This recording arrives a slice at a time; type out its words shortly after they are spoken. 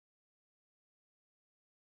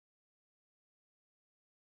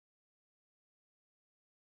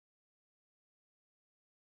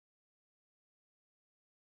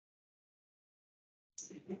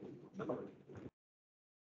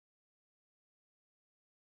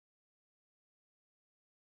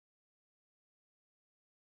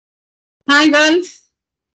Hi, girls.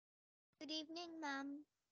 Good evening, ma'am.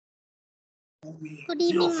 Good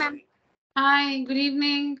evening, ma'am. Hi, good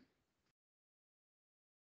evening.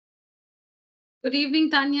 Good evening,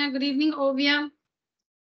 Tanya. Good evening, Ovia.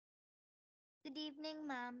 Good evening,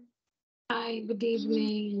 ma'am. Hi, good Evening.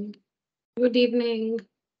 evening. Good evening.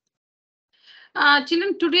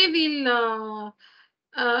 Children, today we'll,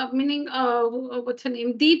 meaning, what's her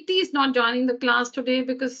name? Deepti is not joining the class today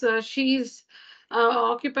because she's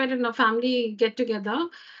occupied in a family get together.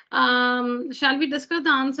 Shall we discuss the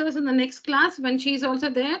answers in the next class when she's also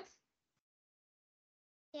there?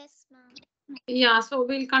 Yes, ma'am. Yeah, so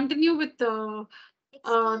we'll continue with Excuse the me,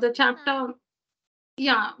 ma'am. chapter.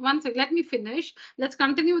 Yeah, one sec. Let me finish. Let's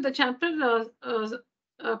continue with the chapter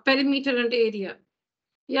perimeter and area.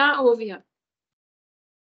 Yeah, Ovia.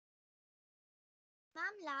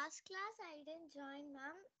 Ma'am, last class I didn't join,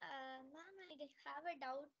 ma'am. Ma'am, I have a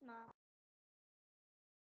doubt, ma'am.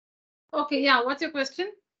 Okay, yeah. What's your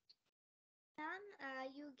question? Ma'am,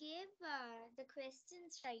 you gave the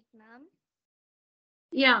questions right, ma'am.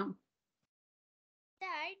 Yeah.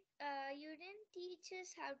 That you didn't teach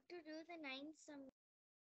us how to do the ninth sum.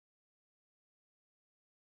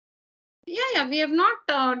 Yeah. We have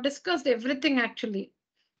not discussed everything actually.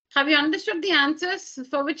 Have you understood the answers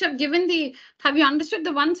for which I've given the? Have you understood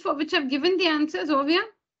the ones for which I've given the answers, Ovia?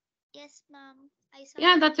 Yes, ma'am. I saw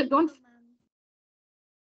Yeah, the that's it. video, Don't. ma'am.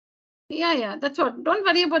 Yeah. That's what. Don't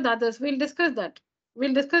worry about the others. We'll discuss that.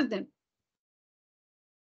 We'll discuss them.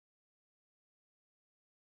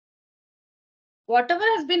 Whatever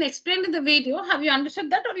has been explained in the video, have you understood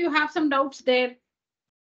that, or you have some doubts there?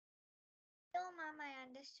 No, ma'am, I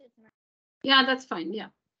understood, ma'am. Yeah, that's fine. Yeah.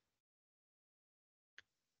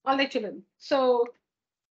 All right, children. So,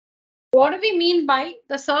 what do we mean by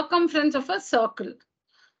the circumference of a circle?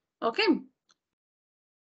 Okay.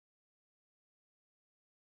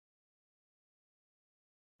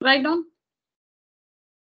 Write down.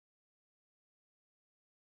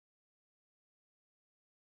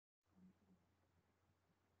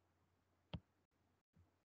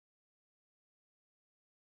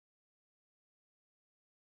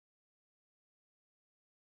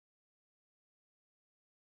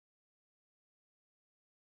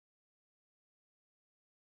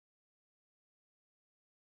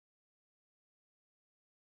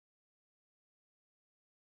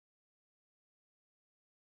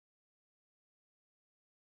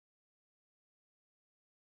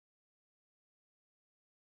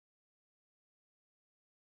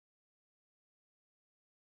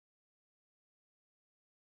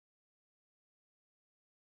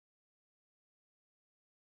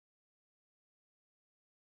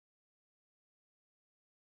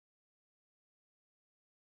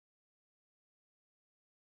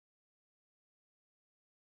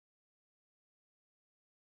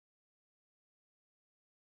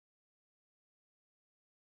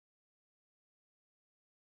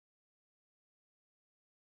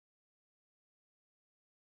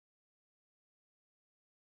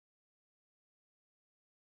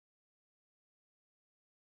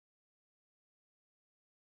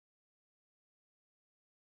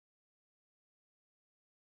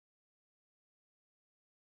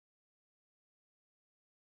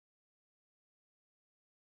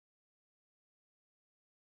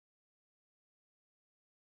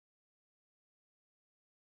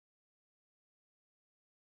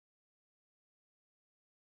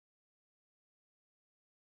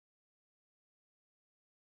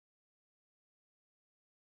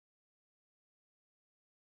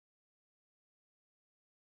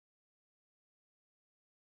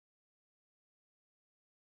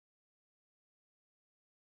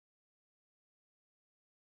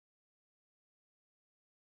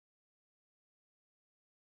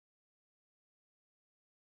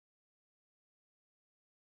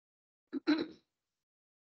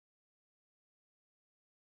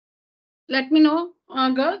 Let me know,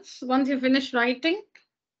 girls, once you finish writing.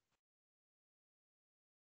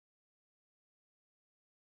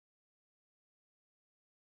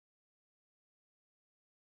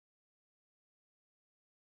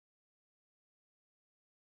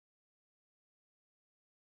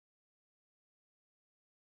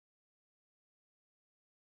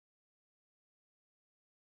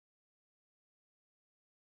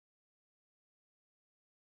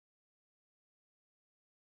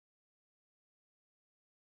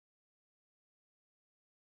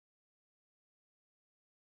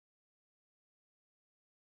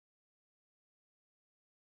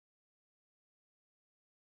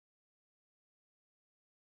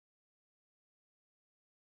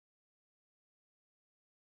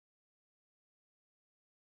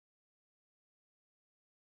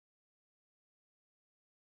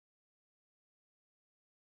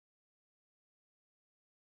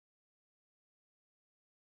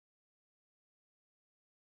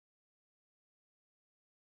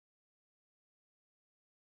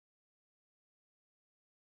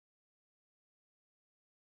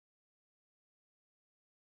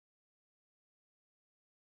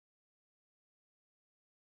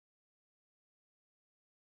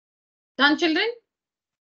 Done, children?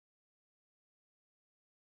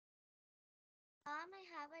 Ma'am, I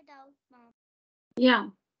have a doubt, ma'am. Yeah.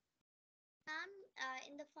 Ma'am,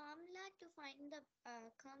 in the formula to find the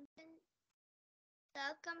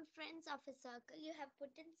circumference of a circle, you have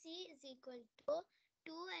put in C is equal to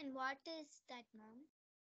 2, and what is that, ma'am?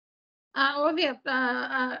 Ovia,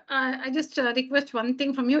 I just request one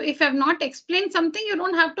thing from you. If I have not explained something, you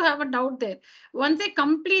don't have to have a doubt there. Once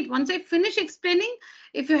I finish explaining,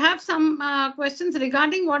 if you have some questions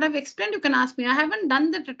regarding what I've explained, you can ask me. I haven't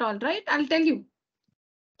done that at all, right? I'll tell you.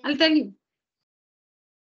 I'll tell you.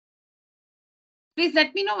 Please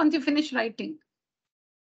let me know once you finish writing.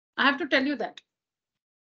 I have to tell you that.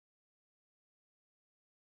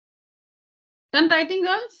 Done writing,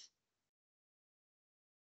 girls?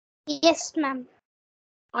 Yes, ma'am.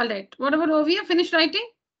 All right. What about Ovia? Finished writing?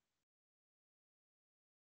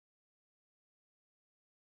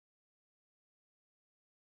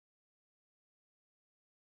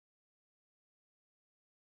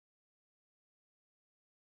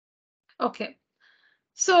 Okay.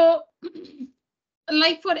 So,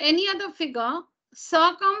 like for any other figure,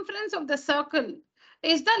 circumference of the circle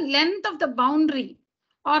is the length of the boundary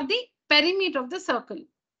or the perimeter of the circle.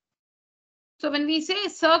 So when we say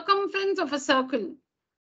circumference of a circle,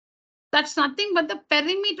 that's nothing but the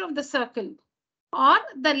perimeter of the circle or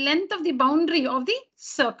the length of the boundary of the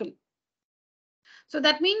circle. So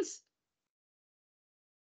that means,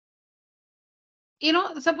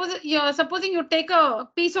 supposing you take a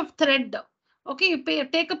piece of thread. Okay,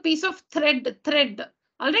 take a piece of thread,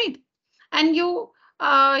 all right, and you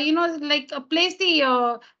place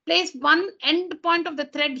one end point of the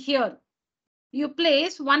thread here. You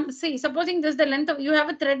place one, see, supposing this is the length of, you have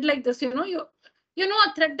a thread like this, a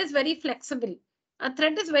thread is very flexible. A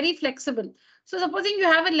thread is very flexible. So supposing you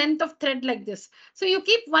have a length of thread like this. So you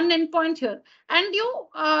keep one end point here and you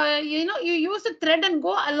use the thread and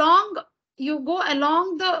go along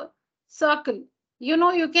the circle.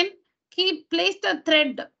 You can place the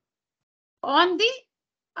thread on the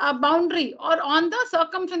boundary or on the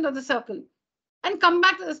circumference of the circle and come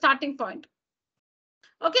back to the starting point.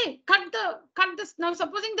 Okay, cut this. Now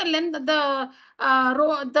supposing the length, the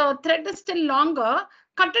thread is still longer,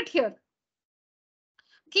 cut it here.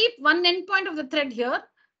 Keep one end point of the thread here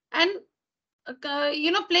and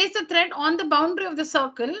place the thread on the boundary of the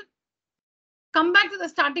circle. Come back to the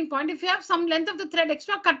starting point. If you have some length of the thread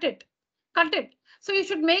extra, cut it. Cut it. So you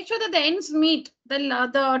should make sure that the ends meet.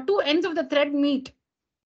 The two ends of the thread meet.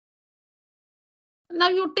 Now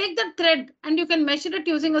you take the thread and you can measure it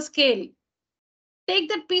using a scale. Take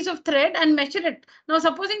that piece of thread and measure it. Now,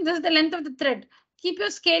 supposing this is the length of the thread, keep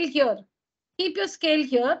your scale here. Keep your scale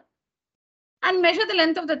here and measure the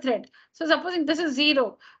length of the thread. So supposing this is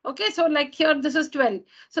 0. Okay, so like here, this is 12.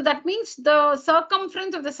 So that means the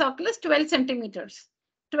circumference of the circle is 12 centimeters.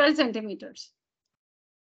 12 centimeters.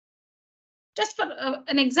 Just for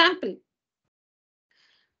an example,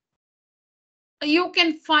 you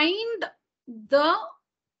can find the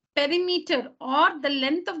perimeter or the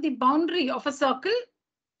length of the boundary of a circle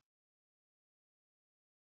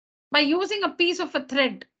by using a piece of a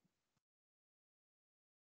thread.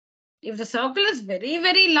 If the circle is very,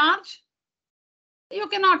 very large, you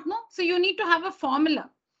cannot know. So you need to have a formula.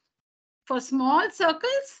 For small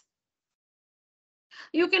circles,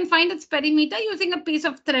 you can find its perimeter using a piece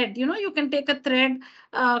of thread. You can take a thread,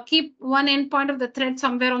 keep one end point of the thread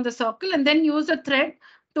somewhere on the circle, and then use a thread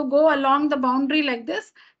to go along the boundary like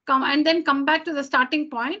this, and then come back to the starting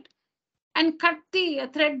point and cut the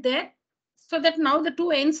thread there so that now the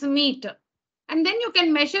two ends meet. And then you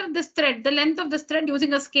can measure this thread, the length of this thread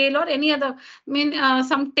using a scale or any other,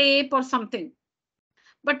 some tape or something.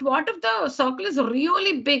 But what if the circle is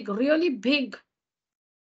really big, really big?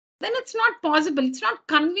 Then it's not possible. It's not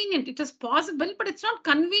convenient. It is possible, but it's not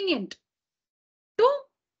convenient to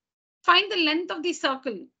find the length of the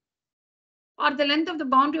circle or the length of the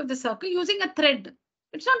boundary of the circle using a thread.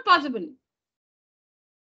 It's not possible.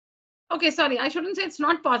 Okay, sorry, I shouldn't say it's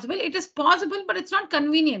not possible. It is possible, but it's not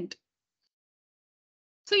convenient.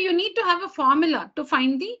 So you need to have a formula to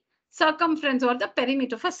find the circumference or the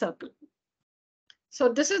perimeter of a circle. So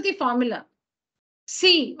this is the formula.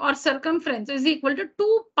 C or circumference is equal to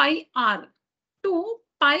 2 pi r. 2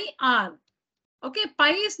 pi r. Okay,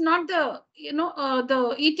 pi is not the,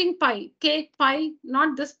 the eating pie, cake pie,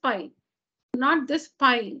 not this pie, not this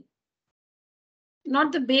pie,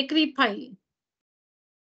 not the bakery pie.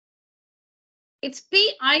 It's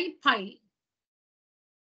pi pi.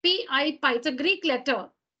 Pi pi. It's a Greek letter.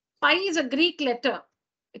 Pi is a Greek letter.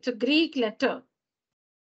 It's a Greek letter.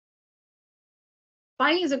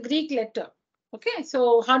 Pi is a Greek letter. Okay,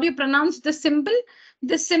 so how do you pronounce this symbol?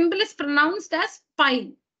 This symbol is pronounced as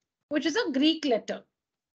pi, which is a Greek letter.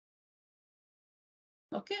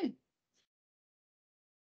 Okay.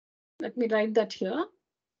 Let me write that here.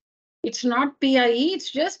 It's not PIE, it's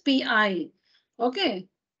just PI. Okay.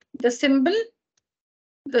 The symbol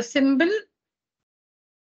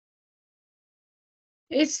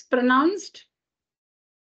is pronounced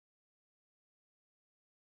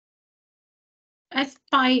as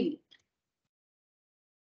pi.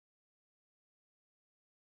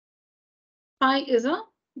 Pi is a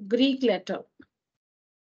Greek letter.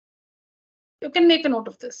 You can make a note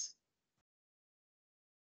of this.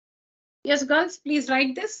 Yes, girls, please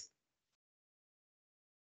write this.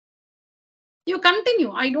 You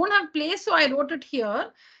continue. I don't have place, so I wrote it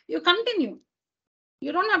here. You continue.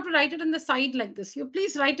 You don't have to write it in the side like this. You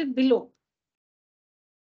please write it below.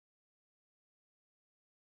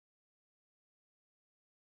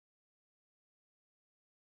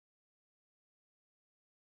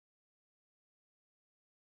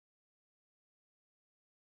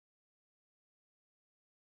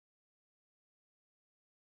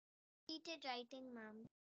 Completed writing, ma'am.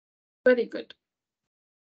 Very good.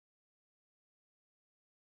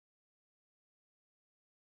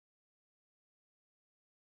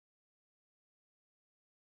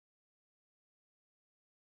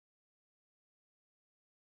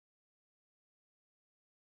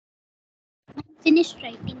 Finished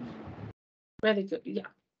writing, ma'am. Very good. Yeah.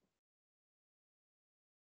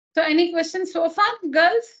 So any questions so far,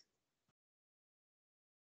 girls?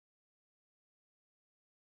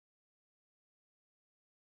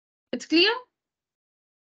 It's clear?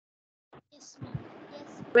 Yes, ma'am. Yes.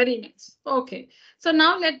 Very nice. Okay. So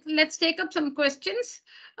now let's take up some questions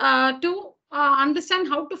to understand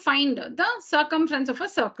how to find the circumference of a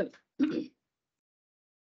circle.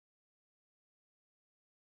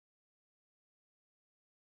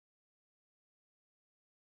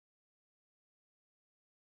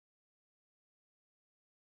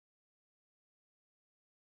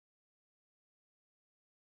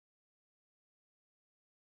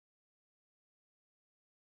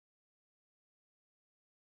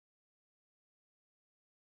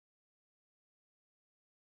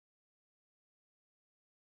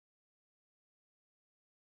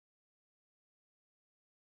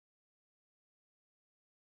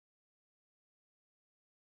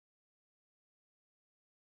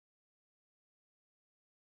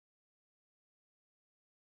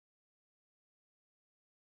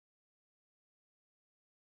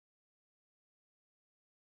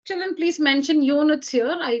 Children, please mention units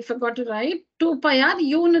here. I forgot to write. 2 pi r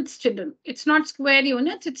units, children. It's not square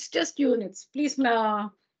units, it's just units. Please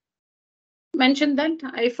mention that.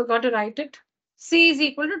 I forgot to write it. C is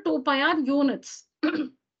equal to 2 pi r units.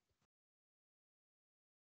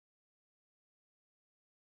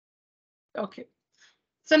 Okay.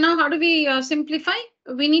 So now how do we simplify?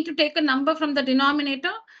 We need to take a number from the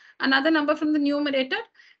denominator, another number from the numerator,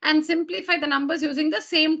 and simplify the numbers using the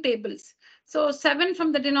same tables. So 7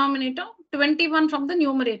 from the denominator, 21 from the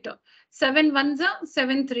numerator. 7 ones are,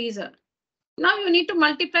 7 threes are. Now you need to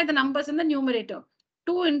multiply the numbers in the numerator.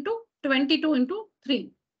 2 into 22 into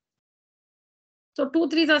 3. So 2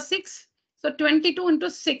 threes are 6. So 22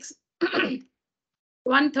 into 6.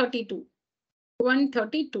 132.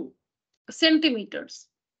 132 centimeters.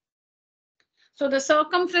 So the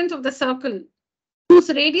circumference of the circle, whose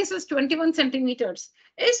radius is 21 centimeters,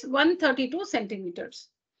 is 132 centimeters.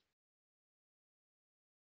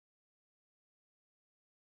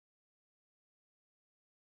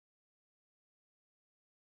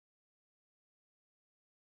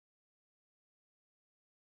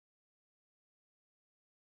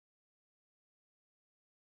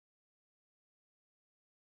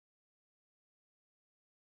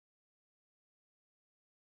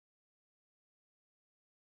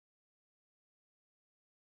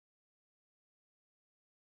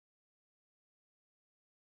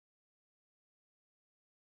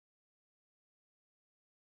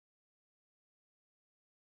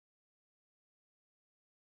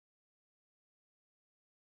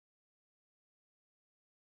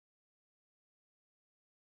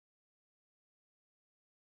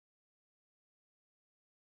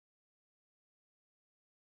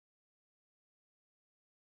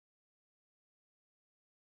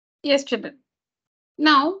 Yes, children.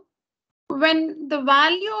 Now, when the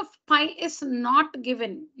value of pi is not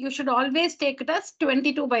given, you should always take it as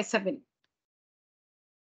 22 by 7.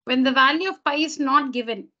 When the value of pi is not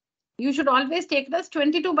given, you should always take it as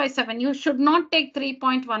 22 by 7. You should not take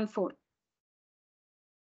 3.14.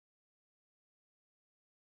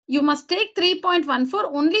 You must take 3.14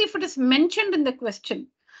 only if it is mentioned in the question.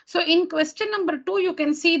 So in question number 2, you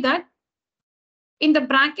can see that in the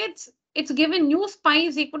brackets, it's given use pi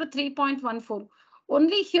is equal to 3.14.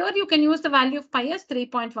 Only here you can use the value of pi as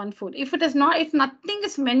 3.14. If it is not, if nothing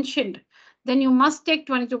is mentioned, then you must take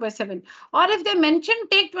 22 by 7. Or if they mention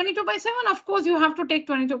take 22 by 7, of course you have to take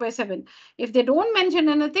 22 by 7. If they don't mention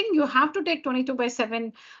anything, you have to take 22 by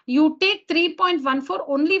 7. You take 3.14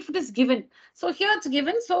 only if it is given. So here it's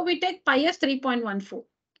given, so we take pi as 3.14.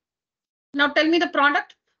 Now tell me the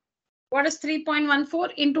product. What is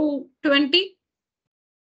 3.14 into 20?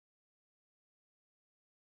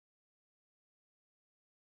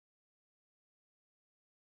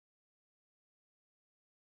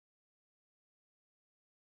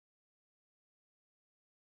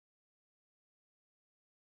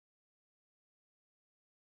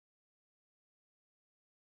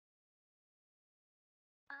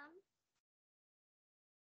 Um,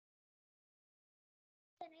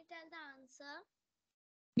 can I tell the answer?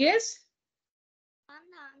 Yes. The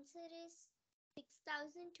answer is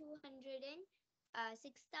 6,200 and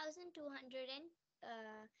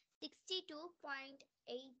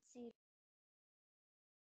 6,262.80.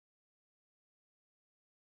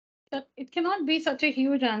 That it cannot be such a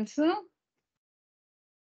huge answer.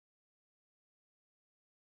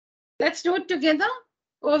 Let's do it together.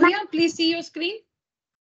 Ovia, please see your screen.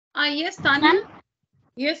 Yes, Tanya. Ma'am,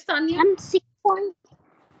 Yes, Tanya. ma'am,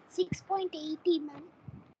 6.80,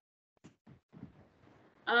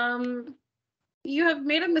 ma'am. You have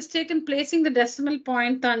made a mistake in placing the decimal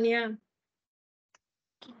point, Tanya.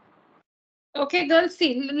 Okay, girls,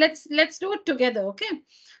 see, let's do it together. Okay.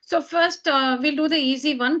 So first, we'll do the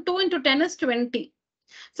easy one. 2 into 10 is 20.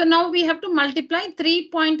 So now we have to multiply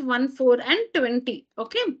 3.14 and 20.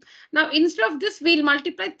 Okay. Now instead of this, we'll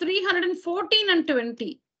multiply 314 and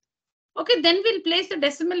 20. Okay, then we'll place the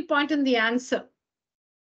decimal point in the answer.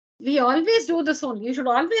 We always do this only. You should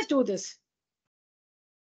always do this.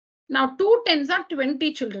 Now, 2 tens are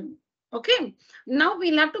 20 children. Okay. Now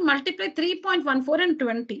we'll have to multiply 3.14 and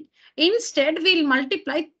 20. Instead, we'll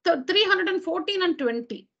multiply 314 and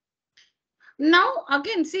 20. Now,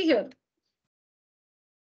 again, see here.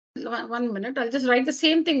 1 minute. I'll just write the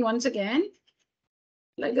same thing once again.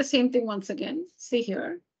 Like the same thing once again. See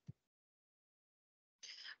here.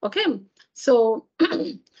 Okay. So,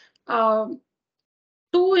 2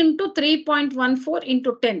 into 3.14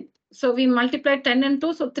 into 10. So we multiply 10 and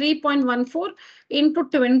 2. So 3.14 into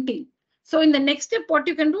 20. So in the next step, what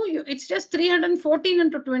you can do, it's just 314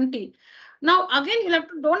 into 20. Now again,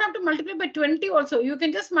 don't have to multiply by 20 also. You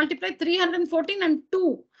can just multiply 314 and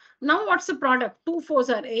 2. Now what's the product? 2 fours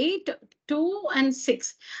are 8, 2 and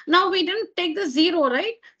 6. Now we didn't take the 0,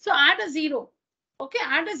 right? So add a 0. Okay,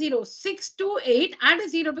 add a 0. 6 to 8, add a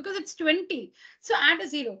 0 because it's 20. So add a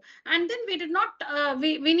 0. And then we did not,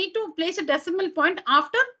 we need to place a decimal point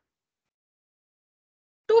after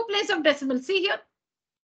 2 place of decimal. See here.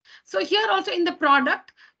 So here also in the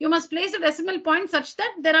product, you must place a decimal point such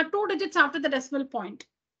that there are 2 digits after the decimal point.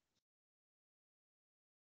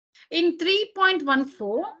 In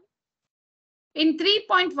 3.14,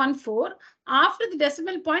 after the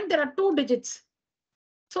decimal point, there are 2 digits.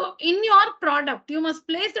 So in your product, you must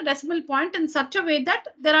place the decimal point in such a way that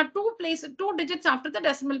there are 2 digits after the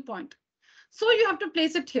decimal point. So you have to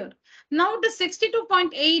place it here. Now it is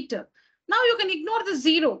 62.8. Now you can ignore the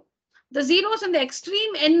 0. The zeros and the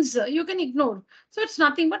extreme ends you can ignore. So it's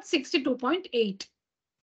nothing but 62.8.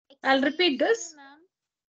 I'll repeat this.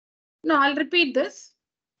 No, I'll repeat this.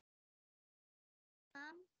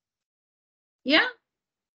 Yeah?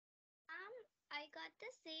 I got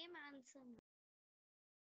the same answer.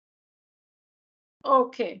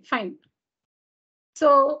 Okay, fine.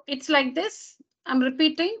 So it's like this. I'm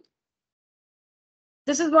repeating.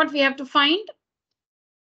 This is what we have to find.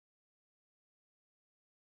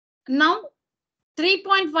 Now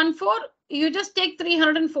 3.14, you just take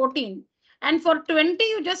 314. And for 20,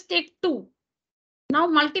 you just take 2. Now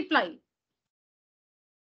multiply.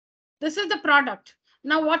 This is the product.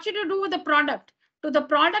 Now what should you do with the product? To the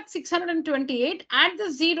product 628, add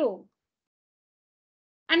the 0.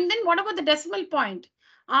 And then what about the decimal point?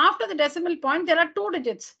 After the decimal point, there are 2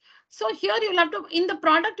 digits. So here you'll have to, in the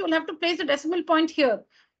product, you'll have to place the decimal point here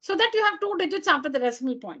so that you have 2 digits after the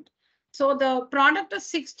decimal point. So the product is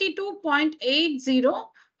 62.80,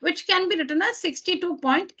 which can be written as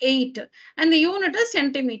 62.8. And the unit is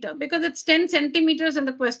centimeter because it's 10 centimeters in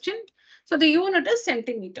the question. So the unit is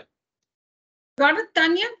centimeter. Got it,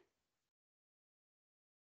 Tanya?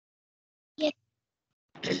 Yes.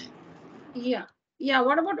 Yeah. Yeah.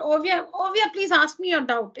 What about Ovia? Ovia, please ask me your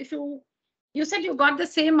doubt. If you said you got the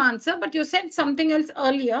same answer, but you said something else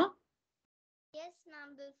earlier. Yes,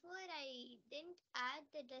 ma'am. Before I didn't add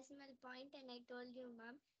the the decimal point and I told you,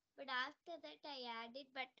 ma'am. But after that, I added,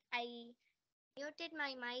 but I muted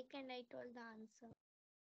my mic and I told the answer.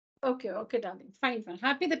 Okay, okay, darling. Fine, fine.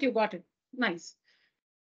 Happy that you got it. Nice.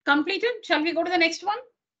 Completed. Shall we go to the next one?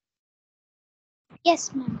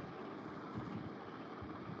 Yes, ma'am.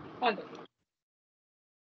 All right.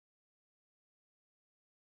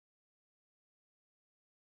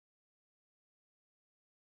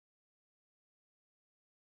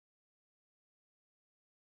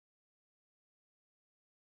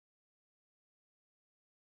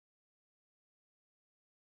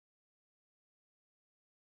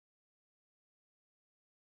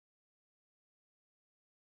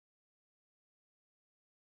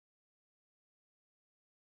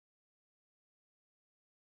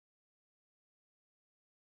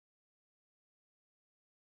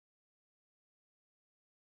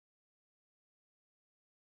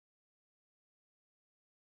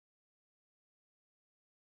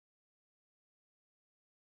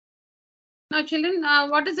 Now, children,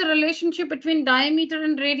 what is the relationship between diameter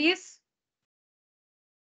and radius?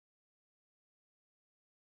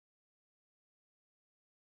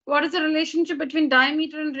 What is the relationship between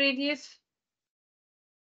diameter and radius?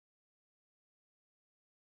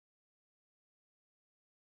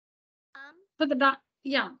 So the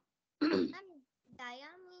yeah. Diameter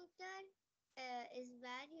is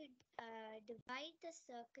where you divide the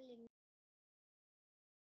circle in.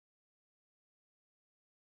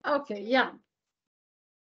 Okay, yeah.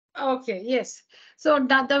 Okay, yes. So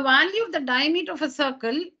the value of the diameter of a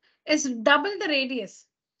circle is double the radius.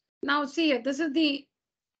 Now see here, this is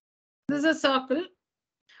a circle.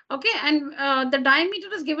 Okay, and the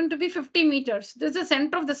diameter is given to be 50 meters. This is the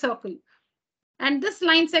center of the circle. And this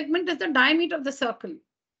line segment is the diameter of the circle.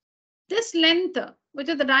 This length, which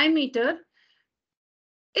is the diameter,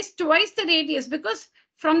 is twice the radius because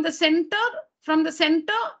from the center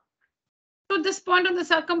to this point on the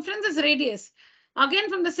circumference is radius. Again,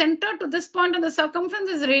 from the center to this point on the circumference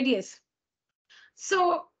is radius.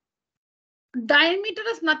 So diameter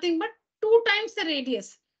is nothing but 2 times the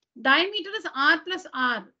radius. Diameter is r plus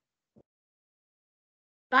r.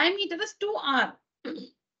 Diameter is 2r.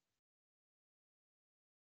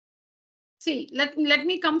 See, let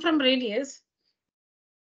me come from radius.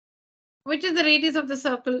 Which is the radius of the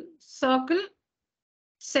circle? Circle,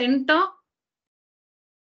 center.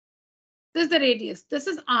 This is the radius. This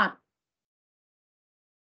is r.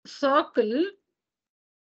 Circle,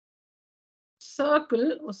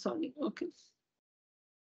 oh sorry, okay.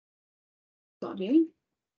 Sorry.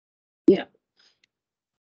 Yeah.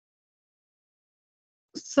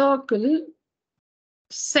 Circle,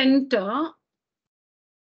 center,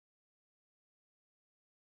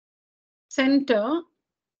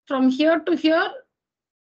 from here to here,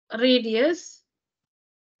 radius,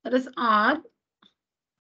 that is r.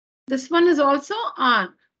 This one is also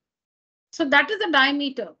r. So that is the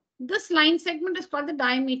diameter. This line segment is called the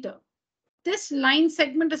diameter. This line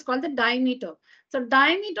segment is called the diameter. So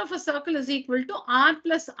diameter of a circle is equal to r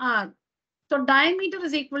plus r. So diameter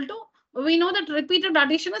is equal to, we know that repeated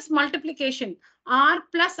addition is multiplication, r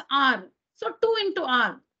plus r. So 2 into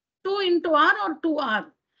r, 2 into r or 2r.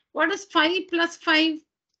 What is 5 plus 5?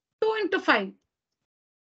 2 into 5,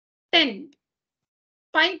 10.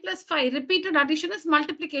 5 plus 5, repeated addition is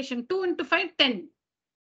multiplication, 2 into 5, 10.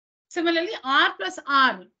 Similarly, r plus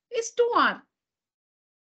r is 2r.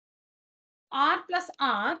 R plus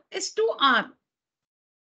r is 2r.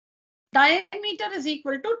 Diameter is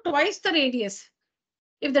equal to twice the radius.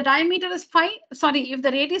 If the diameter is 5, sorry, if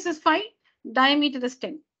the radius is 5, diameter is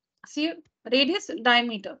 10. See, radius,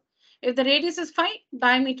 diameter. If the radius is 5,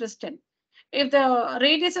 diameter is 10. If the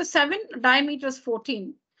radius is 7, diameter is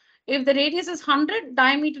 14. If the radius is 100,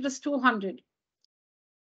 diameter is 200.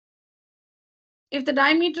 If the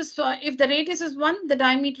radius is 1, the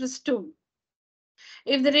diameter is 2.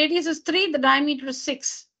 If the radius is 3, the diameter is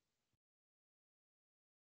 6.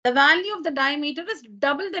 The value of the diameter is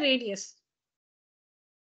double the radius.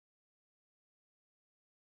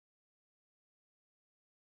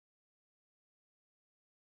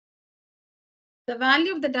 The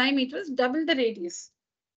value of the diameter is double the radius.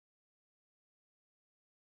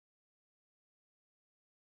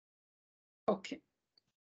 Okay.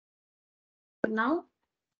 Now,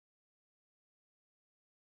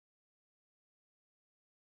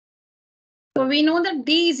 so we know that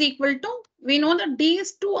D is equal to, we know that D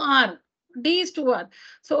is 2R. D is 2R.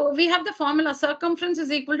 So we have the formula circumference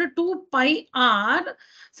is equal to 2 pi R.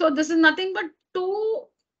 So this is nothing but 2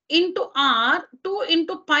 into r, 2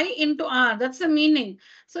 into pi into r. That's the meaning.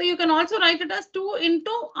 So you can also write it as 2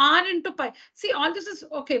 into r into pi. See, all this is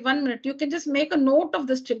okay. 1 minute. You can just make a note of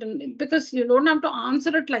this, children, because you don't have to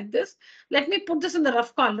answer it like this. Let me put this in the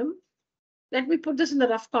rough column. Let me put this in the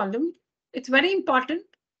rough column. It's very important.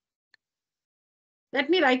 Let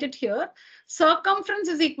me write it here. Circumference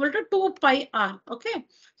is equal to 2 pi r. Okay.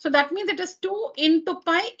 So that means it is 2 into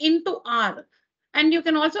pi into r. And you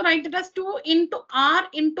can also write it as 2 into r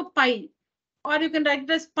into pi. Or you can write it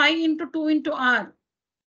as pi into 2 into r.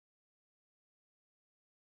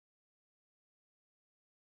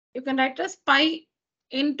 You can write it as pi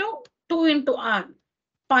into 2 into r.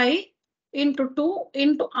 Pi into 2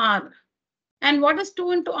 into r. And what is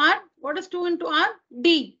 2 into r? What is 2 into r?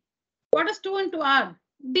 D. What is 2 into r?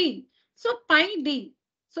 D. So pi d.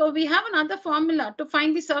 So we have another formula to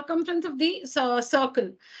find the circumference of the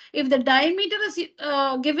circle. If the diameter is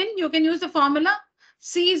given, you can use the formula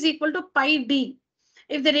C is equal to pi d.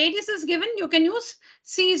 If the radius is given, you can use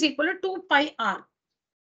C is equal to 2 pi r.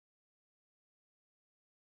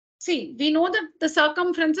 See, we know that the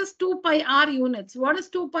circumference is 2 pi r units. What is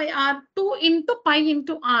 2 pi r? 2 into pi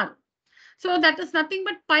into r. So that is nothing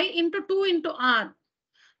but pi into 2 into r.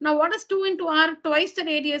 Now, what is 2 into r? Twice the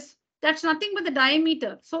radius. That's nothing but the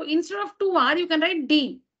diameter. So instead of 2r, you can write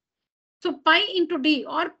d. So pi into d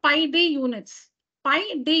or pi d units. Pi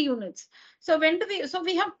d units. So when do we? So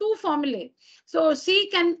we have two formulae. So C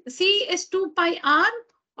is 2 pi r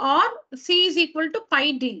or C is equal to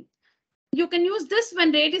pi d. You can use this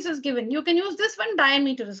when radius is given. You can use this when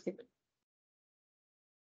diameter is given.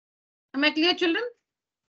 Am I clear, children?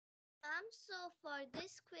 So for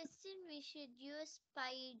this question, we should use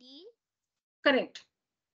pi d. Correct.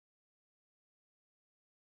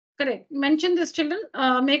 Correct. Mention this, children.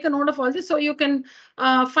 Make a note of all this. So you can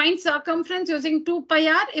find circumference using 2 pi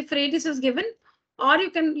r if radius is given, or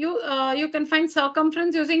you can find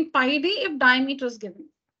circumference using pi d if diameter is given.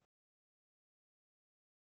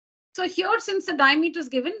 So here, since the diameter is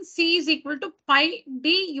given, C is equal to pi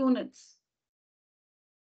d units.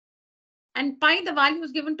 And pi, the value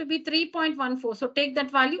is given to be 3.14. So take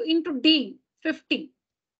that value into d, 50.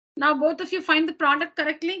 Now both of you find the product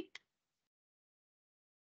correctly.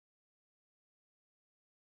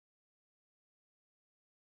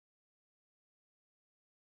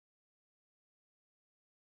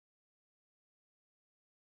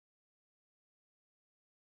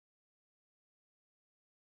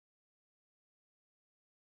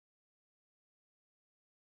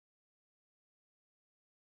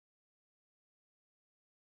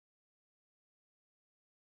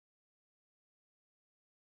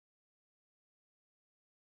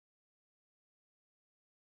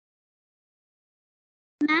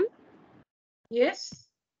 Ma'am, Yes.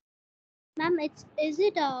 ma'am, is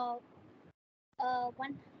it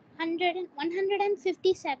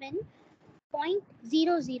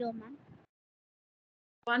 157.00, ma'am?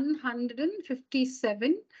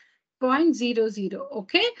 157.00.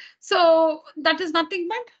 Okay. So that is nothing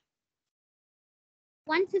but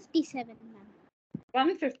 157, ma'am.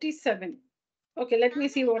 157. Okay, let me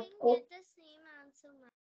see what. Oh, Get the same answer,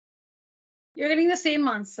 ma'am. you're getting the same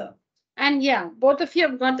answer. And yeah, both of you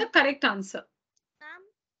have got the correct answer. Ma'am,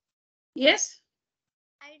 Yes.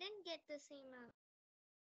 I didn't get the same answer.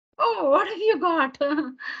 Oh, what have you got?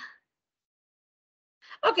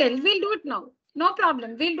 Okay, we'll do it now. No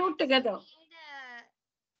problem. We'll do it together.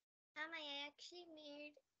 Ma'am, I actually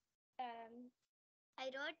made, I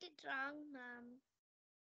wrote it wrong, ma'am.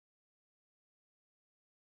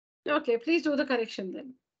 Okay, please do the correction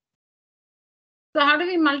then. So how do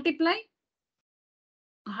we multiply?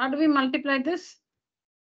 How do we multiply this?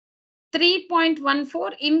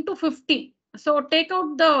 3.14 into 50. So take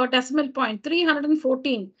out the decimal point,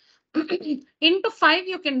 314. Into 5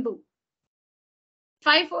 you can do.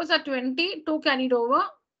 5 fours are 20, 2 carried over.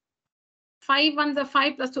 5 ones are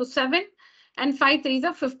 5 plus 2, 7. And 5 threes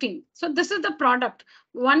are 15. So this is the product,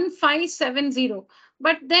 1570.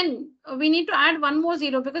 But then we need to add one more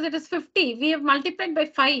zero because it is 50. We have multiplied by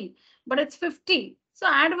 5, but it's 50. So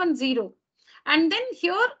add one zero. And then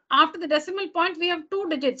here, after the decimal point, we have two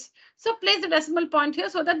digits. So place the decimal point here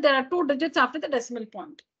so that there are two digits after the decimal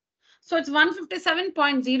point. So it's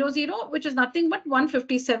 157.00, which is nothing but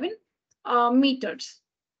 157 meters.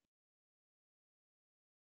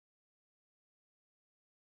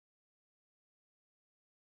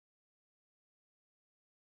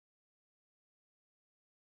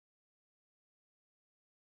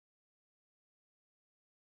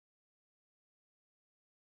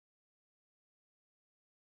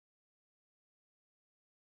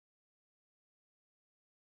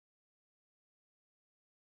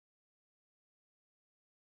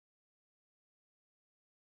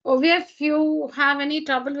 Or if you have any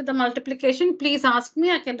trouble with the multiplication, please ask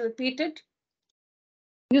me. I can repeat it.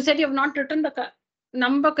 You said you have not written the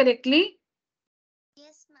number correctly.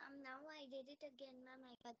 Yes, ma'am. Now I did it again, ma'am.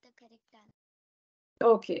 I got the correct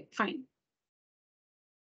answer. Okay, fine.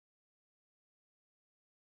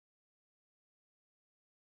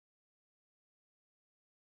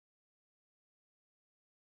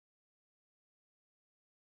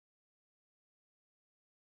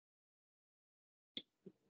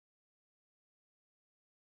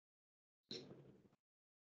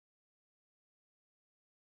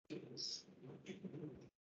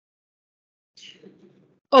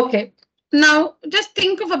 Okay. Now just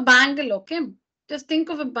think of a bangle, okay? Just think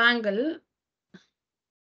of a bangle.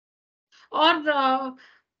 Or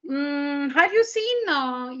have you seen,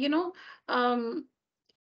 um,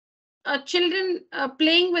 children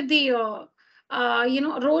playing with the,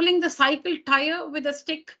 rolling the cycle tire with a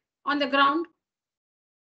stick on the ground?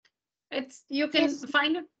 It's you can Yes.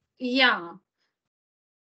 find it. Yeah,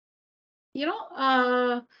 you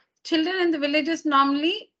know, children in the villages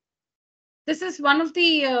normally. This is one of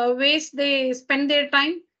the ways they spend their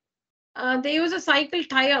time. They use a cycle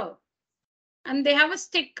tire and they have a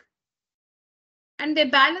stick and they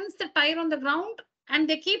balance the tire on the ground and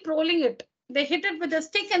they keep rolling it. They hit it with a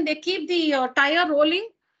stick and they keep the tire rolling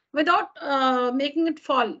without making it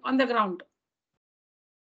fall on the ground.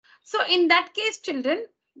 So in that case, children,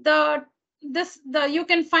 the you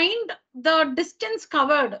can find the distance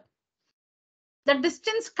covered. The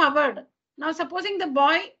distance covered. Now, supposing the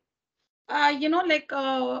boy,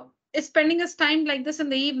 is spending his time like this in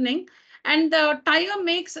the evening, and the tire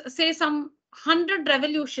makes, say, some 100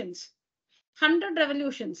 revolutions. 100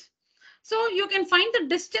 revolutions. So you can find the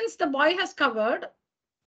distance the boy has covered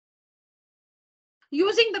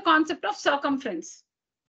using the concept of circumference.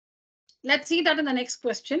 Let's see that in the next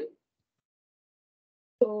question.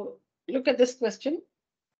 So look at this question.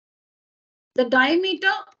 The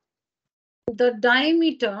diameter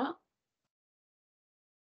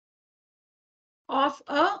of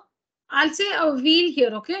a, I'll say a wheel here,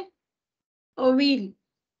 okay? A wheel.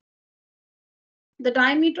 The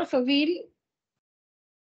diameter of a wheel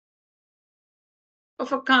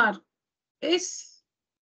of a car is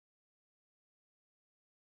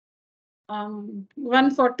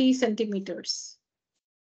 140 centimeters.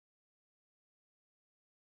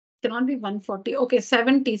 Cannot be 140. Okay,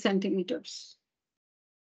 70 centimeters.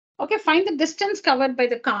 Okay, find the distance covered by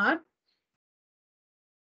the car.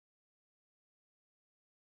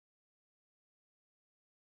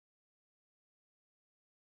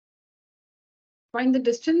 Find the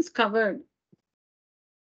distance covered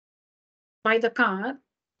by the car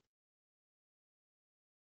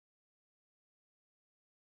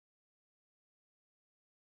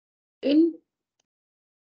in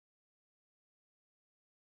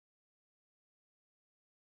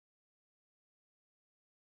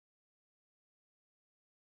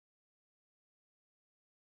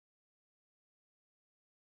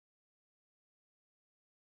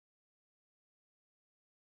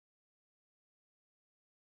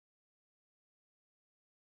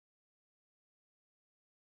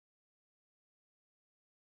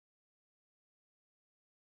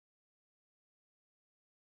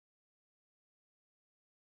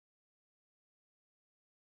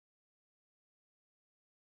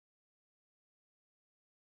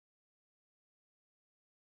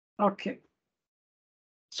okay.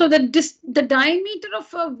 So the diameter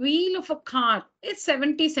of a wheel of a car is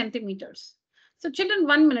 70 centimeters. So children,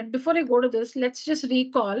 1 minute before I go to this, let's just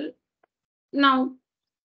recall. Now,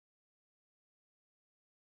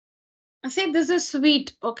 I say this is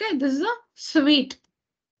sweet. Okay, this is a sweet,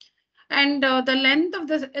 and the length of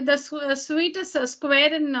the sweet is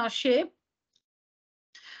square in shape.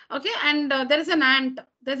 Okay, and there is an ant.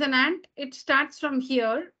 There's an ant. It starts from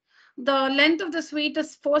here. The length of the sweet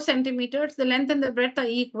is 4 centimeters. The length and the breadth are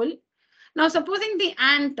equal. Now, supposing the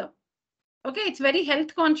ant, okay, it's very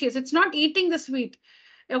health conscious. It's not eating the sweet.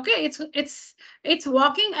 Okay, it's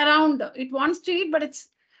walking around. It wants to eat, but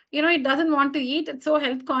it doesn't want to eat. It's so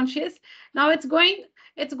health conscious. Now it's going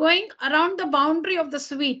around the boundary of the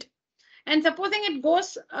sweet. And supposing it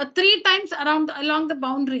goes 3 times along the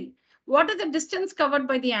boundary, what is the distance covered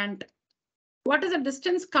by the ant? What is the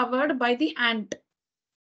distance covered by the ant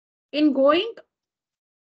in going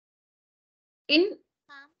in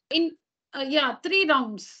Ma'am, in 3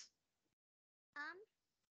 rounds? ma'am,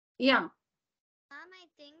 Yeah. ma'am, I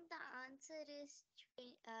think the answer is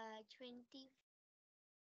 20.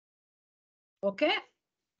 Okay.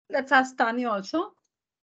 Let's ask Tanya also.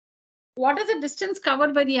 What is the distance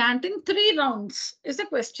covered by the ant in 3 rounds? Is the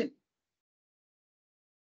question.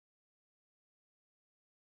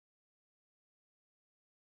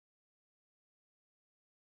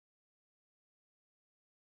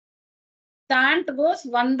 The ant goes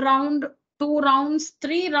 1 round, 2 rounds,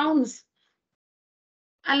 3 rounds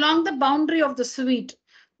along the boundary of the suite.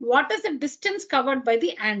 What is the distance covered by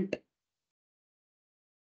the ant?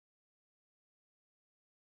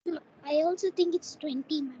 I also think it's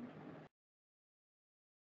 20, ma'am.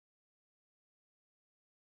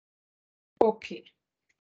 Okay.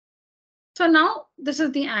 So now this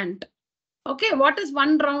is the ant. Okay, what is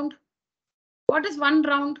 1 round? What is 1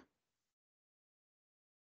 round?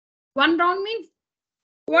 1 round means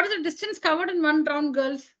what is the distance covered in 1 round,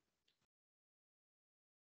 girls?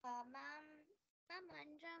 Ma'am, 1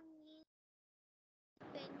 round means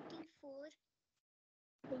 24.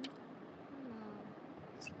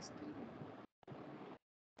 16.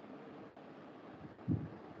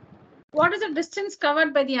 What is the distance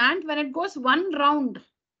covered by the ant when it goes 1 round?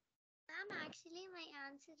 Ma'am, actually my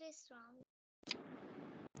answer is wrong.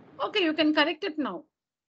 Okay, you can correct it now.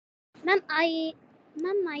 Ma'am,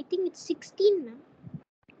 I think it's 16, ma'am.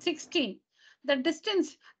 16. The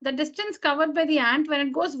distance covered by the ant when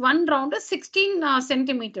it goes 1 round is 16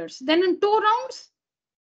 centimeters. Then in 2 rounds?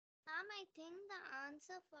 Ma'am, I think the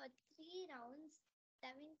answer for 3 rounds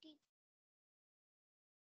 70.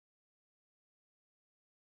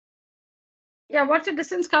 Yeah, what's the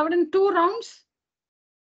distance covered in 2 rounds?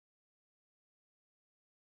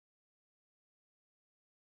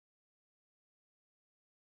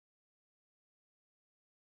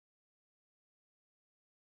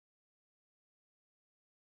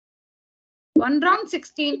 One round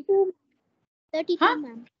 16. 32, Huh?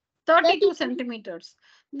 ma'am. 32 centimeters.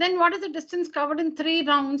 Then what is the distance covered in 3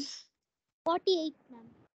 rounds? 48, ma'am.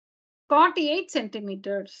 48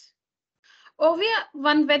 centimeters. Ovia,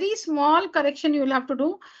 one very small correction you will have to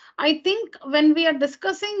do. I think when we are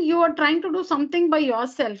discussing, you are trying to do something by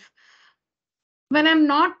yourself. When I'm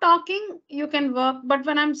not talking, you can work. But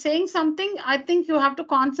when I'm saying something, I think you have to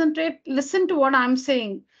concentrate, listen to what I'm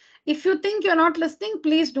saying. If you think you're not listening,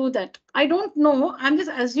 please do that. I don't know. I'm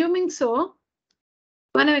just assuming so.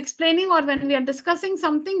 When I'm explaining or when we are discussing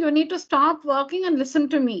something, you need to stop working and listen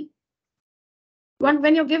to me.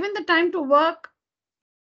 When you're given the time to work,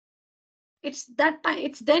 it's that time,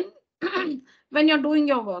 it's then when you're doing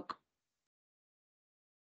your work.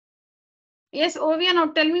 Yes, Ovia, now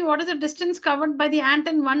tell me what is the distance covered by the ant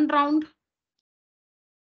in 1 round?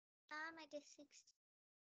 It is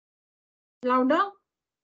 16. Louder.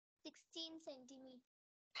 16 centimeters.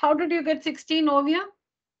 How did you get 16, Ovia?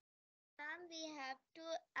 Ma'am, we have to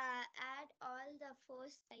add all the 4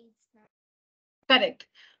 sides now. Correct.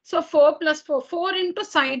 So 4 plus 4, 4 into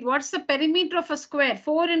side. What's the perimeter of a square?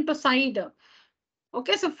 4 into side.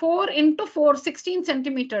 Okay, so 4 into 4, 16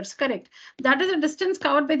 centimeters. Correct. That is the distance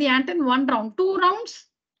covered by the ant in 1 round. 2 rounds?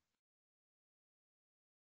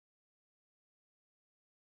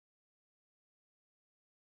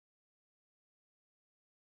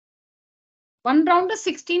 One round is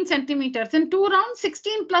 16 centimeters. In 2 rounds,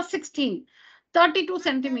 16 plus 16, 32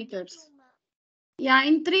 centimeters. 32, ma'am. Yeah,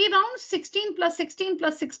 in 3 rounds, 16 plus 16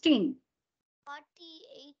 plus 16.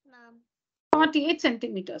 48, ma'am. 48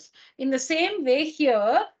 centimeters. In the same way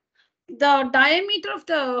here, the diameter of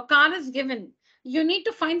the car is given. You need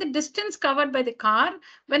to find the distance covered by the car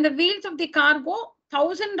when the wheels of the car go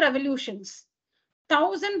 1,000 revolutions.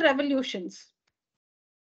 1,000 revolutions.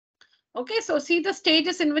 Okay, so see the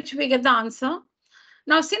stages in which we get the answer.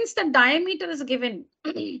 Now, since the diameter is given,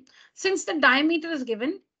 since the diameter is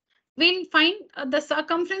given, we'll find the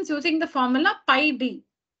circumference using the formula pi d.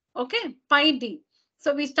 Okay, pi d.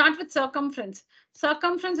 So we start with circumference.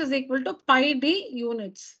 Circumference is equal to pi d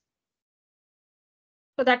units.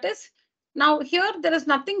 So that is, now here there is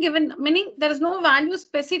nothing given, meaning there is no value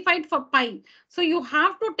specified for pi. So you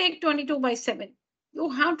have to take 22 by 7. You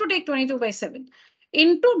have to take 22 by 7.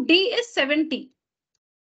 Into d is 70.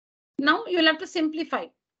 Now you'll have to simplify.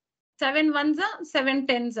 7 ones are 7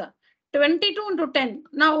 tens are 22 into 10.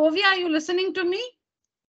 Now, Ovia, are you listening to me?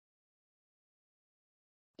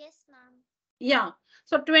 Yes, ma'am. Yeah.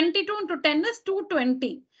 So 22 into 10 is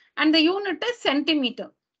 220 and the unit is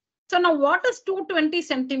centimeter. So now what is 220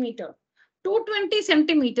 centimeter? 220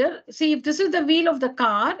 centimeter. See, if this is the wheel of the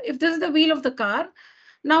car, if this is the wheel of the car,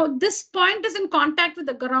 now this point is in contact with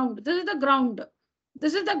the ground. This is the ground.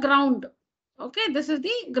 This is the ground. Okay, this is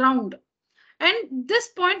the ground. And this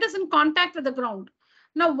point is in contact with the ground.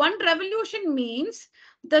 Now, one revolution means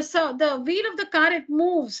the wheel of the car, it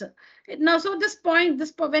moves. Now, so this point,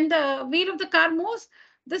 when the wheel of the car moves,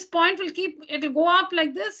 this point will it will go up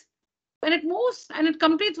like this. When it moves and it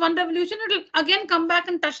completes one revolution, it will again come back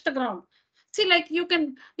and touch the ground. See, like you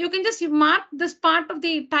can just mark this part of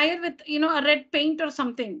the tire with a red paint or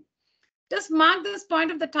something. Just mark this point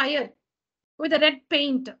of the tire with a red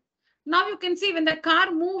paint. Now you can see when the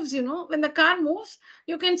car moves, when the car moves,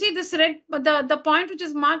 you can see this red, but the point which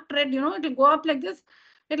is marked red, it will go up like this.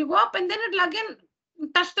 It will go up and then it will again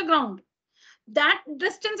touch the ground. That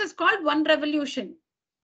distance is called 1 revolution.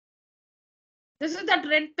 This is that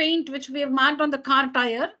red paint which we have marked on the car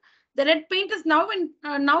tire. The red paint is now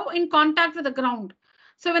in contact with the ground.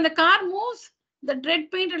 So when the car moves, the red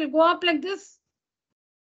paint will go up like this,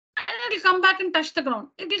 and it will come back and touch the ground.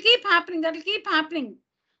 It will keep happening. That will keep happening.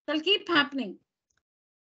 That will keep happening.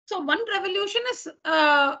 So one revolution is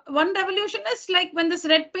like when this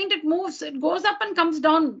red paint it moves, it goes up and comes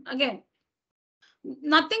down again.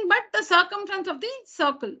 Nothing but the circumference of the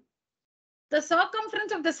circle. The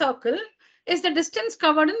circumference of the circle is the distance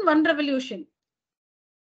covered in 1 revolution.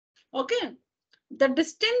 Okay, the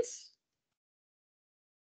distance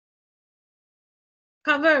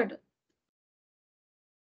covered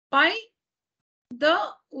by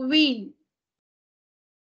the wheel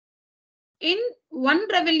in 1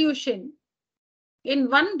 revolution, in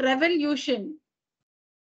 1 revolution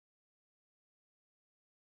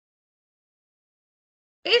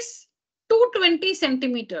is 220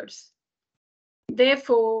 centimeters.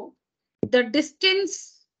 Therefore, the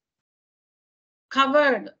distance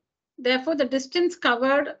covered, the distance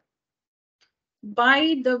covered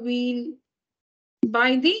by the wheel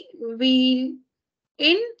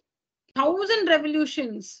in 1,000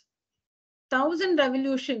 revolutions, 1,000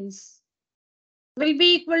 revolutions will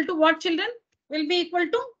be equal to what, children? Will be equal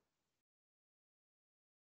to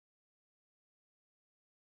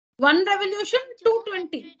 1 revolution,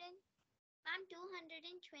 220. Ma'am,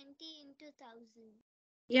 220 into 1,000.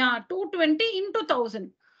 Yeah, 220 into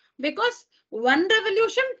 1,000. Because 1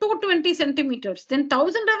 revolution, 220 centimeters. Then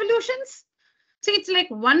 1,000 revolutions. See, it's like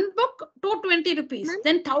 1 book, 220 rupees.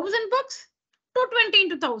 Then 1,000 books, 220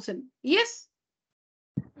 into 1,000. Yes?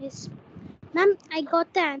 Yes. Ma'am, I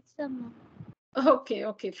got the answer, ma'am.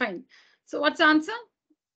 Okay, fine. So what's the answer?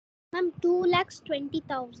 Ma'am,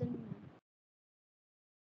 2,20,000.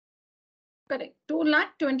 Correct.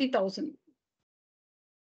 2,20,000.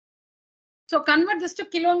 So convert this to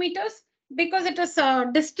kilometers because it is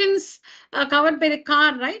distance covered by the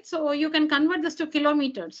car, right? So you can convert this to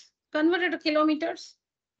kilometers. Convert it to kilometers.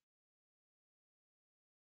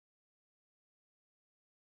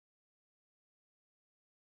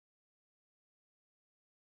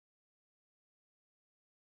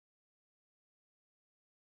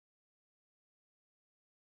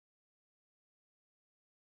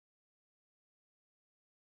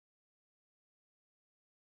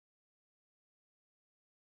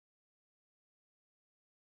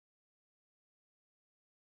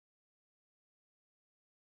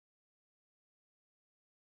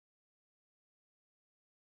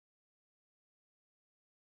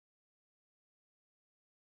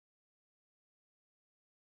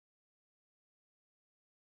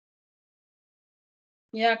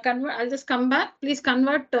 Yeah, convert. I'll just come back. Please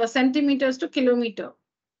convert centimeters to kilometer.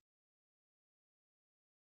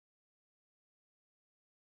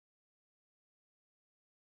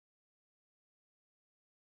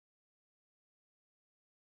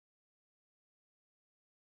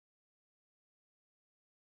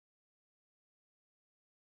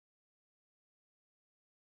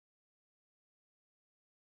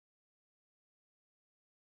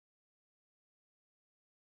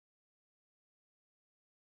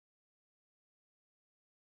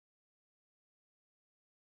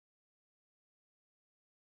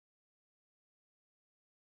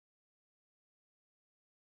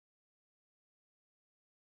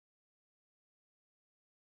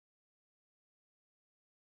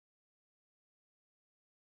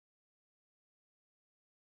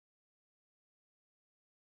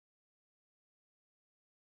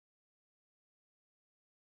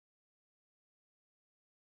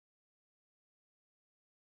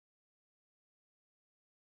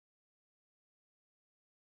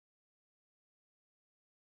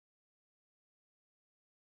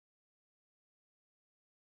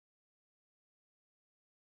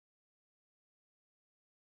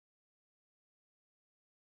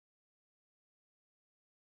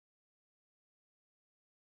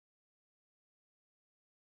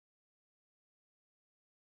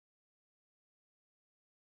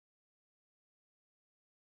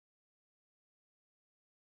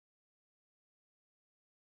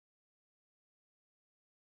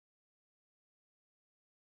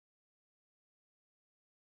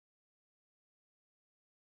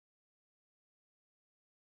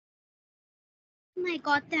 I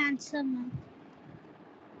got the answer, ma'am.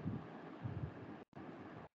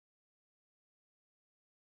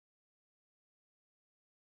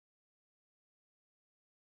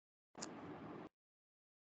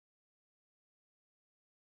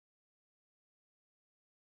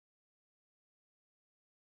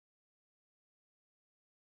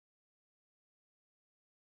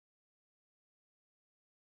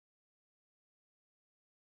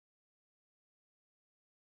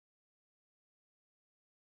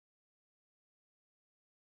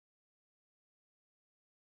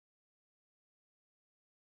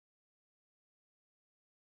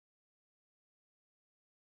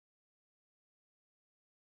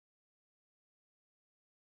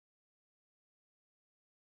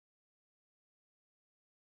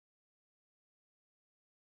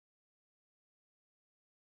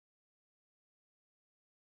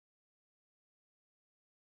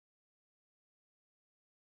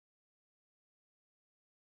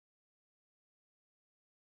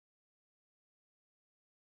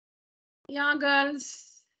 Yeah,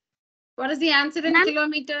 girls. What is the answer in Ma'am,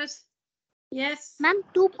 kilometers? Yes. ma'am,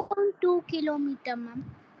 2.2 kilometer,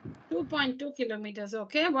 ma'am. 2.2 kilometers.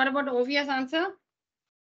 Okay. What about Ovia's answer?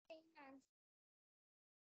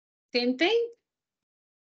 Same thing?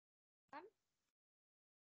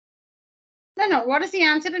 No, no. What is the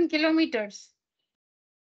answer in kilometers?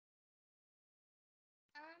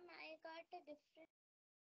 I got a different.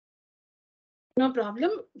 No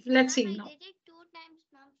problem. Let's see I now. did it 2 times,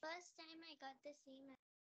 ma'am. First time I got the same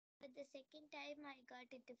answer, but the second time I got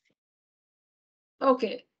it different.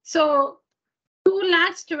 Okay. So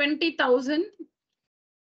 2,20,000.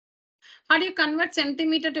 How do you convert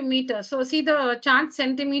centimeter to meter? So see the chart: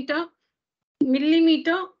 centimeter,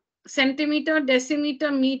 millimeter, centimeter,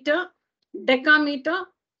 decimeter, meter, decameter,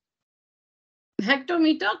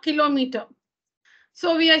 hectometer, kilometer.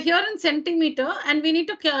 So we are here in centimeter and we need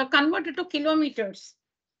to convert it to kilometers.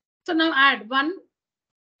 So now add 1,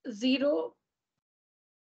 0,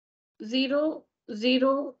 0,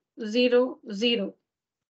 0, 0, 0.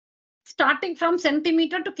 Starting from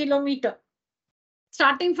centimeter to kilometer.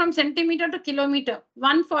 Starting from centimeter to kilometer.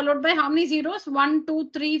 1 followed by how many zeros? 1, 2,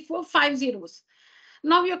 3, 4, 5 zeros.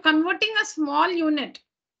 Now you're converting a small unit,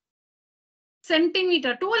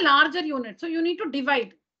 centimeter, to a larger unit. So you need to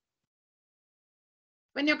divide.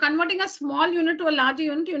 When you're converting a small unit to a larger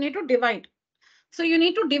unit, you need to divide. So you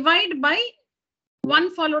need to divide by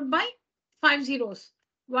 1 followed by 5 zeros.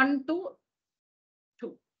 1, 2,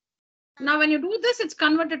 2. Now when you do this, it's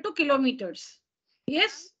converted to kilometers.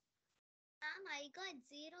 Yes? Ma'am, I got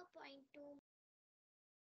 0.2.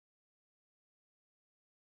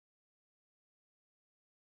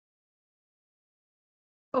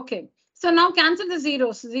 Okay. So now cancel the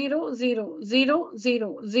zeros. 0, 0, 0,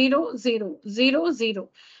 0, 0, 0, 0, 0.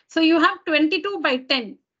 So you have 22 by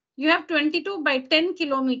 10. You have 22 by 10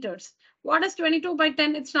 kilometers. What is 22 by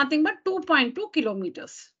 10? It's nothing but 2.2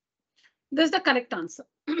 kilometers. This is the correct answer.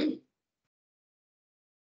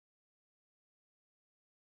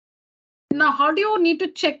 Now, how do you need to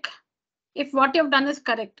check if what you've done is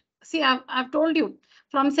correct? See, I've told you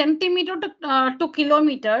from centimeter to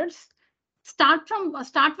kilometers. Start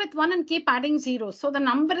with 1 and keep adding zeros. So the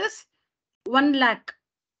number is 1 lakh.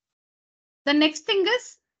 The next thing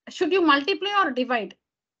is, should you multiply or divide?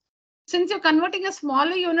 Since you're converting a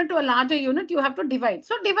smaller unit to a larger unit, you have to divide.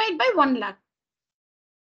 So divide by 1 lakh.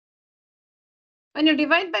 When you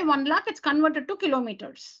divide by 1 lakh, it's converted to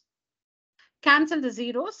kilometers. Cancel the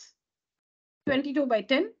zeros. 22 by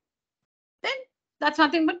 10. Then that's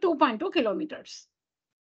nothing but 2.2 kilometers.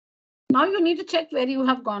 Now you need to check where you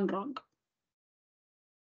have gone wrong.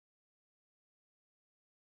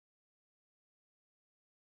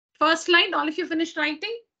 First slide, all of you finished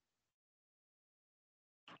writing?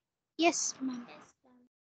 Yes, ma'am.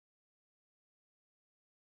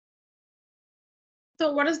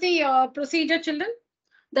 So what is the procedure, children?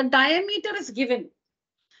 The diameter is given.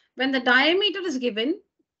 When the diameter is given,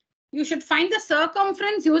 you should find the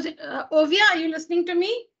circumference using. Ovia, are you listening to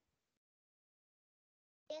me?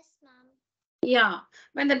 Yes, ma'am. Yeah.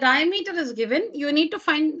 When the diameter is given, you need to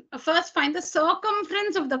first find the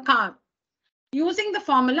circumference of the car using the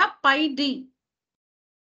formula pi d.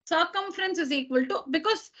 Circumference is equal to,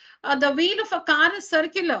 because the wheel of a car is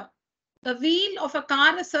circular. The wheel of a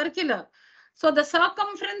car is circular. So the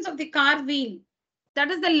circumference of the car wheel,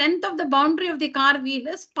 that is the length of the boundary of the car wheel,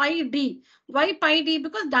 is pi d. Why pi d?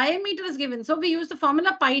 Because diameter is given. So we use the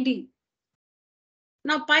formula pi d.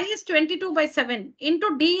 Now pi is 22 by 7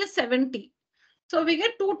 into d is 70. So we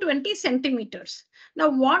get 220 centimeters. Now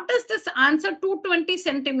what does this answer 220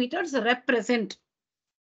 centimeters represent?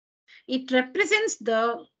 It represents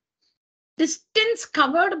the distance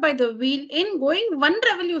covered by the wheel in going one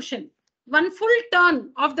revolution, one full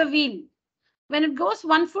turn of the wheel. When it goes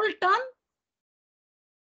one full turn,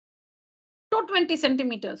 220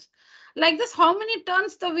 centimeters. Like this, how many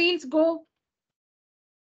turns the wheels go?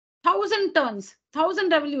 1,000 turns, 1,000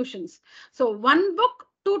 revolutions. So one book,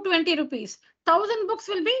 220 rupees. 1,000 books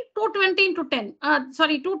will be 220 into 10.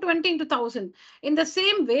 220 into 1,000. In the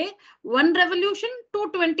same way, one revolution,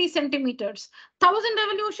 220 centimeters. 1,000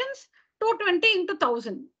 revolutions, 220 into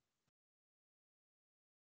 1,000.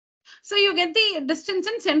 So you get the distance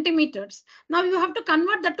in centimeters. Now you have to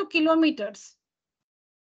convert that to kilometers.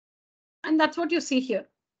 And that's what you see here.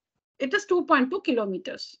 It is 2.2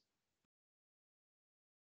 kilometers.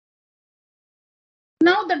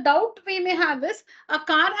 Now the doubt we may have is, a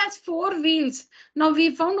car has 4 wheels. Now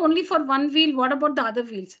we found only for one wheel. What about the other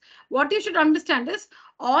wheels? What you should understand is,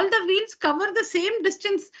 all the wheels cover the same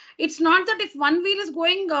distance. It's not that if one wheel is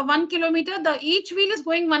going 1 kilometer, each wheel is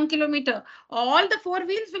going 1 kilometer. All the 4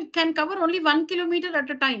 wheels can cover only 1 kilometer at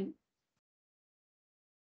a time.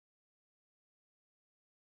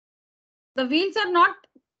 The wheels are not,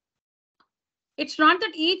 it's not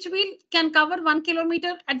that each wheel can cover 1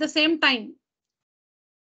 kilometer at the same time.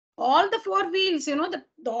 All the four wheels,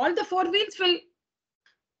 all the four wheels will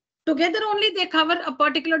together only they cover a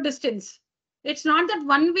particular distance. It's not that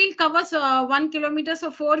one wheel covers 1 kilometer, so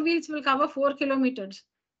four wheels will cover 4 kilometers.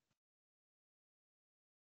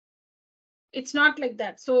 It's not like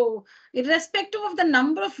that. So, irrespective of the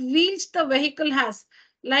number of wheels the vehicle has,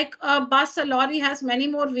 like a bus, a lorry has many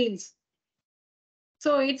more wheels.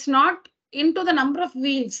 So, it's not into the number of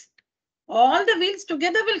wheels. All the wheels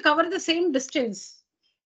together will cover the same distance.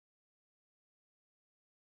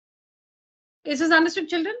 Is this understood,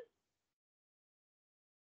 children?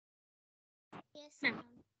 Yes, ma'am.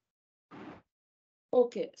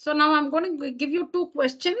 Okay. So, now I'm going to give you two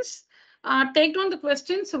questions. Take down the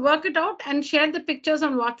questions, work it out, and share the pictures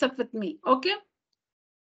on WhatsApp with me. Okay.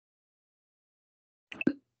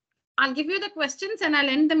 I'll give you the questions and I'll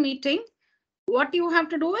end the meeting. What you have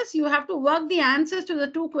to do is you have to work the answers to the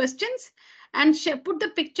two questions and put the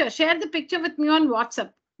picture, share the picture with me on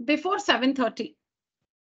WhatsApp before 7:30.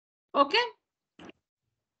 Okay?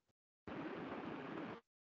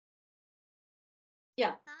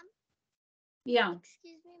 Yeah. Ma'am, Yeah.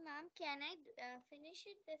 excuse me, ma'am. Can I finish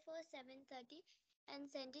it before 7:30 and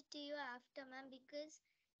send it to you after, ma'am? Because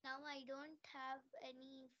now I don't have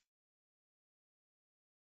any.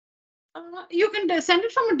 You can send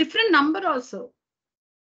it from a different number also.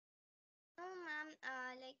 No, ma'am.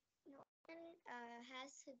 Like no one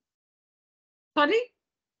has. Sorry?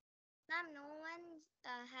 Ma'am, no one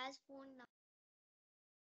has phone now.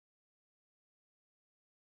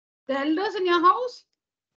 The elders in your house?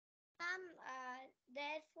 Ma'am,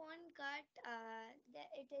 their phone got.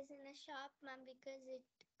 It is in a shop, ma'am, because it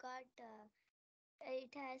got.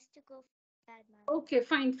 It has to go for that, ma'am. Okay,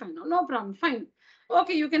 fine, fine. No problem. Fine.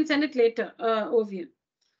 Okay, you can send it later, Ovian.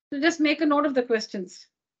 So just make a note of the questions.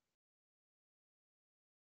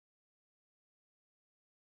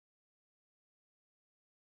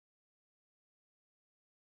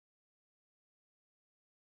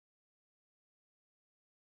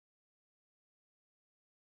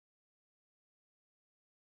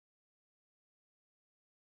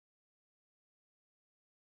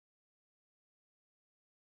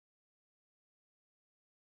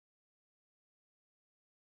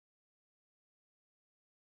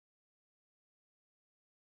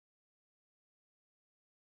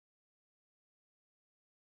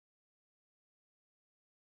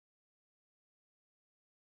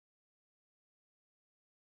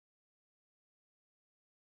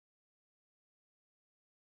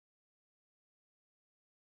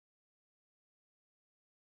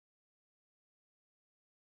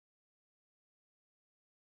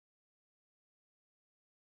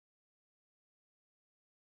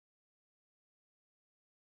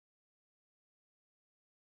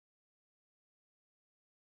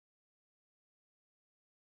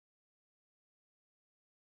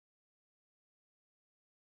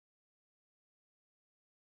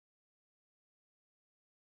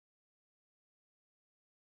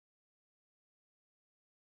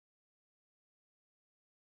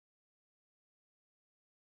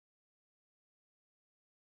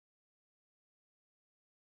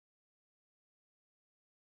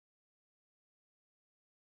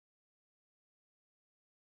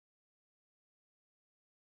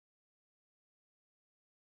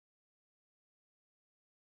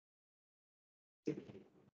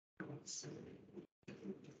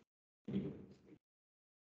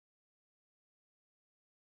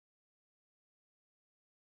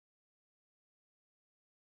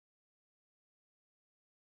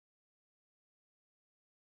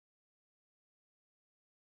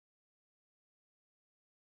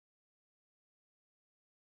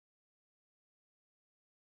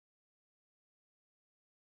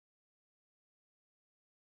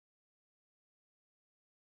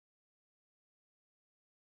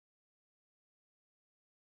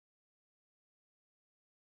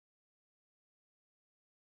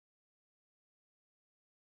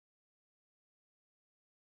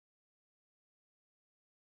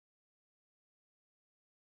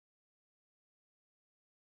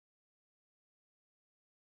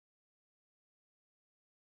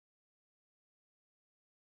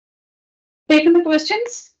 Taken the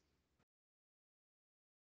questions?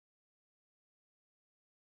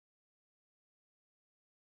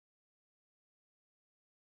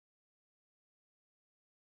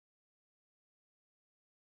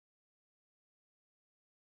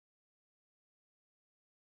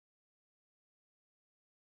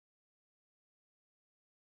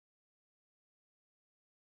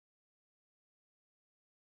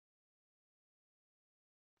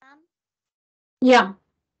 Ma'am, Yeah.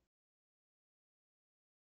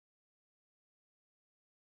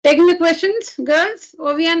 Taking the questions, girls,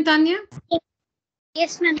 Ovia and Tanya? Yes, ma'am.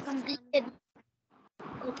 Yes, ma'am. Completed.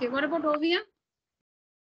 Okay, what about Ovia?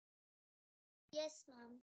 Yes,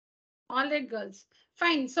 ma'am. All right, girls.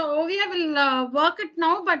 Fine. So Ovia will work it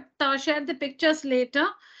now, but share the pictures later.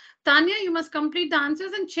 Tanya, you must complete the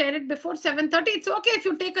answers and share it before 7:30. It's okay if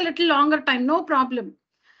you take a little longer time, no problem.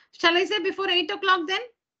 Shall I say before 8 o'clock then?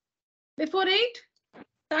 Before 8?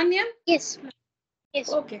 Tanya? Yes, ma'am.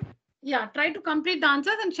 Yes. Okay. Yeah, try to complete the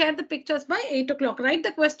answers and share the pictures by 8 o'clock. Write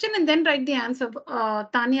the question and then write the answer,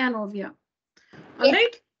 Tanya and Ovia. All Yes.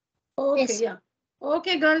 right? Okay, Yes. yeah.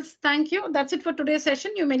 Okay, girls, thank you. That's it for today's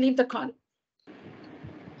session. You may leave the call.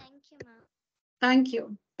 Thank you, ma'am. Thank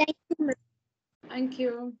you. Thank you, ma'am. Thank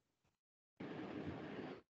you.